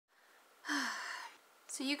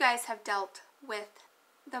So you guys have dealt with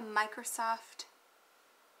the Microsoft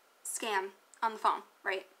scam on the phone,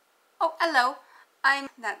 right? Oh, hello.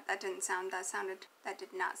 That did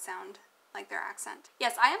not sound like their accent.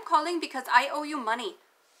 Yes, I am calling because I owe you money.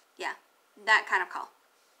 Yeah, that kind of call.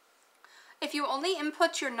 If you only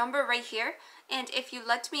input your number right here, and if you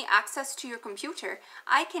let me access to your computer,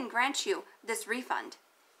 I can grant you this refund.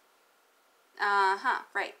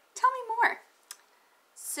 Right. Tell me more.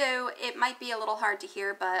 So it might be a little hard to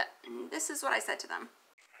hear, but this is what I said to them.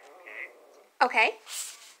 Okay.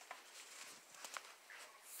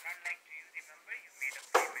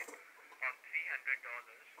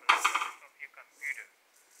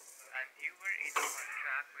 And you were in a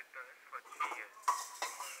contract with us for 3 years.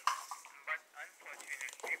 But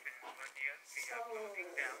unfortunately, within 1 year, we are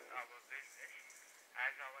closing down our business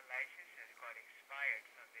as our license has got expired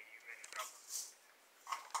from the US government.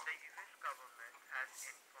 The US government has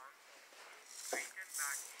informed us to return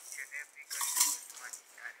back each and every customer's money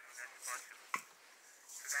as soon as possible.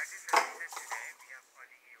 So that is the reason today we are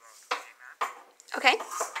calling you out, okay, ma'am? Okay.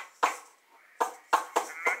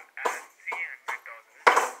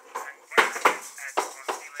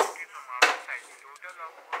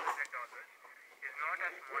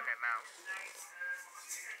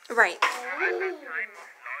 Right. At the time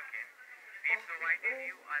of login, we provided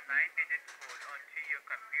you a 9-digit code onto your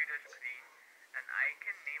computer screen, an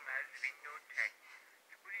icon name as Window Tech.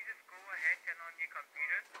 So could you just go ahead, turn on your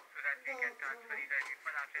computer so that we can transfer you the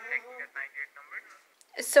refund after checking that 9-digit number?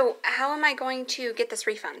 So how am I going to get this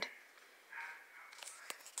refund? Ma'am,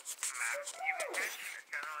 you will just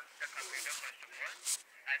turn on the computer first of all,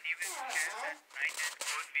 and you will share that 9-digit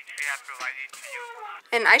code which we have provided to you.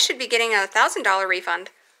 And I should be getting a $1,000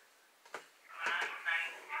 refund.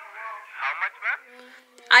 How much, ma'am?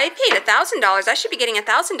 I paid $1,000. I should be getting a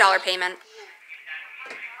 $1,000 payment.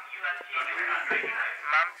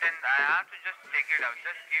 Ma'am, then I have to just take it out.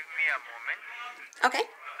 Just give me a moment. Okay.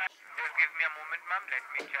 Just give me a moment, ma'am. Let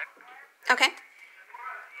me check. Okay.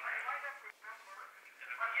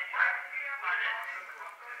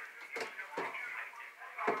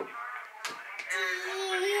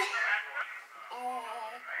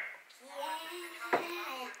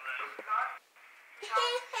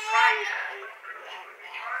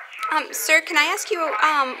 Sir, can I ask you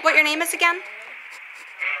what your name is again? Sorry,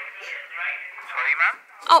 ma'am?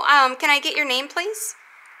 Oh, can I get your name, please?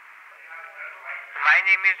 My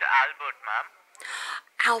name is Albert, ma'am.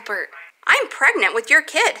 Albert. I'm pregnant with your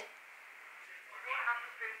kid.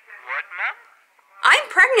 What, ma'am? I'm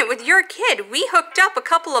pregnant with your kid. We hooked up a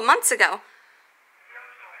couple of months ago.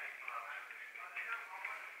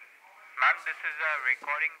 Ma'am, this is a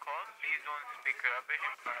recording call. Please don't speak rubbish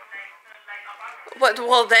in front of me.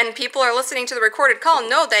 Well, then people are listening to the recorded call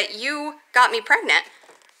know that you got me pregnant.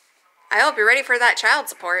 I hope you're ready for that child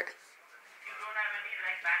support. When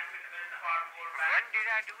did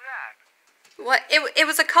I do that? What? It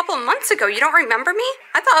was a couple months ago. You don't remember me?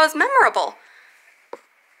 I thought I was memorable.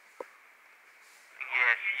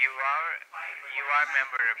 Yes, you are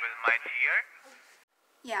memorable, my dear.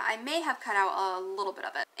 Yeah, I may have cut out a little bit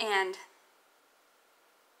of it. And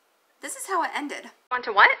this is how it ended. Want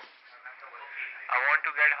to what? I want to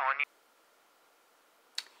get honey.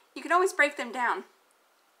 You can always break them down.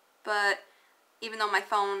 But even though my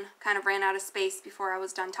phone kind of ran out of space before I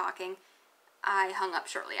was done talking, I hung up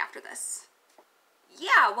shortly after this.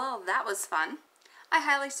 Yeah, well, that was fun. I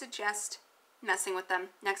highly suggest messing with them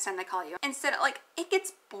next time they call you. Instead of, it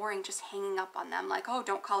gets boring just hanging up on them. Like, oh,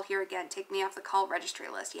 don't call here again. Take me off the call registry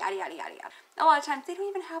list. Yada, yada, yada, yada. A lot of times, they don't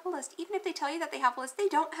even have a list. Even if they tell you that they have a list, they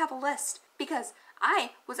don't have a list. Because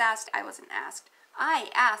I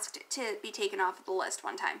asked to be taken off of the list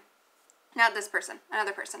one time. Not this person,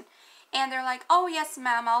 another person. And they're like, oh, yes,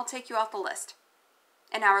 ma'am, I'll take you off the list.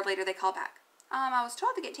 An hour later, they call back. I was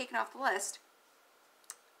told to get taken off the list.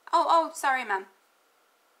 Oh, sorry, ma'am.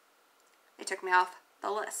 They took me off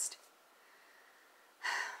the list.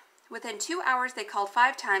 Within 2 hours, they called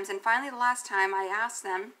 5 times, and finally the last time I asked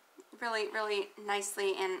them, really, really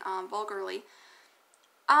nicely and vulgarly,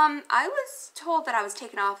 I was told that I was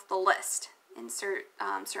taken off the list. Insert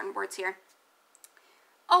certain words here.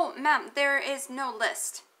 Oh, ma'am, there is no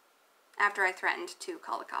list. After I threatened to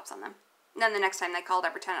call the cops on them. And then the next time they called, I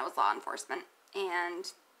pretended it was law enforcement.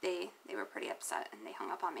 And they were pretty upset, and they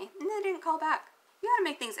hung up on me. And they didn't call back. You gotta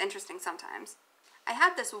make things interesting sometimes. I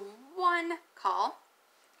had this one call,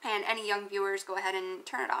 and any young viewers, go ahead and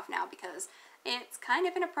turn it off now because it's kind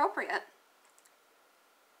of inappropriate.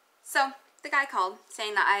 So, the guy called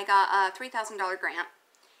saying that I got a $3,000 grant,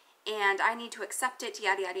 and I need to accept it,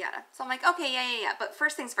 yada, yada, yada. So I'm like, okay, yeah, but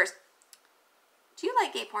first things first. Do you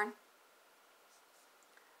like gay porn?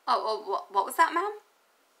 Oh, what was that, ma'am?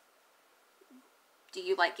 Do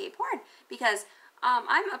you like gay porn? Because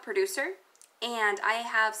I'm a producer, and I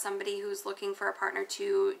have somebody who's looking for a partner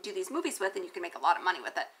to do these movies with, and you can make a lot of money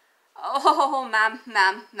with it. Oh, ma'am.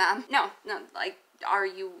 No, like, are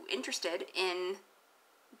you interested in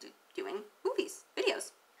doing movies,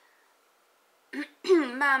 videos?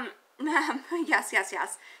 Ma'am, yes.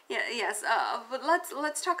 Yes, but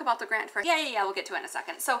let's talk about the grant first. Yeah, we'll get to it in a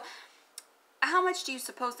second. So, how much do you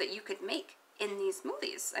suppose that you could make in these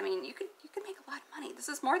movies? I mean, you could make a lot of money. This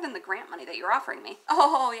is more than the grant money that you're offering me.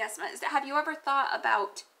 Oh, yes. Have you ever thought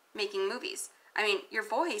about making movies? I mean, your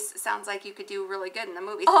voice sounds like you could do really good in the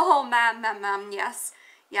movies. Oh, ma'am, yes,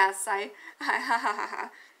 I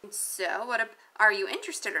So, are you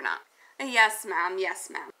interested or not? Yes, ma'am.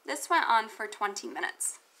 This went on for 20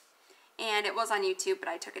 minutes. And it was on YouTube, but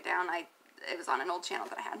I took it down. It was on an old channel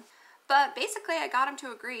that I had. But basically, I got him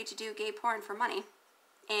to agree to do gay porn for money.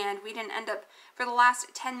 And we didn't end up, for the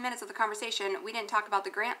last 10 minutes of the conversation, we didn't talk about the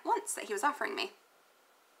grant once that he was offering me.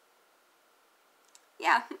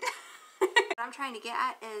 Yeah. What I'm trying to get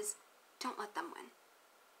at is, don't let them win.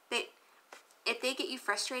 If they get you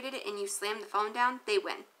frustrated and you slam the phone down, they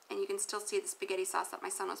win. And you can still see the spaghetti sauce that my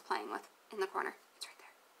son was playing with in the corner. It's right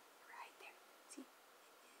there. Right there. See?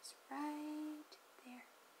 It is right there.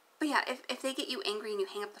 But yeah, if they get you angry and you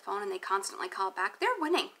hang up the phone and they constantly call back, they're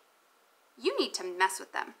winning. You need to mess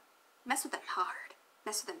with them. Mess with them hard.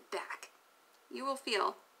 Mess with them back. You will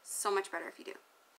feel so much better if you do.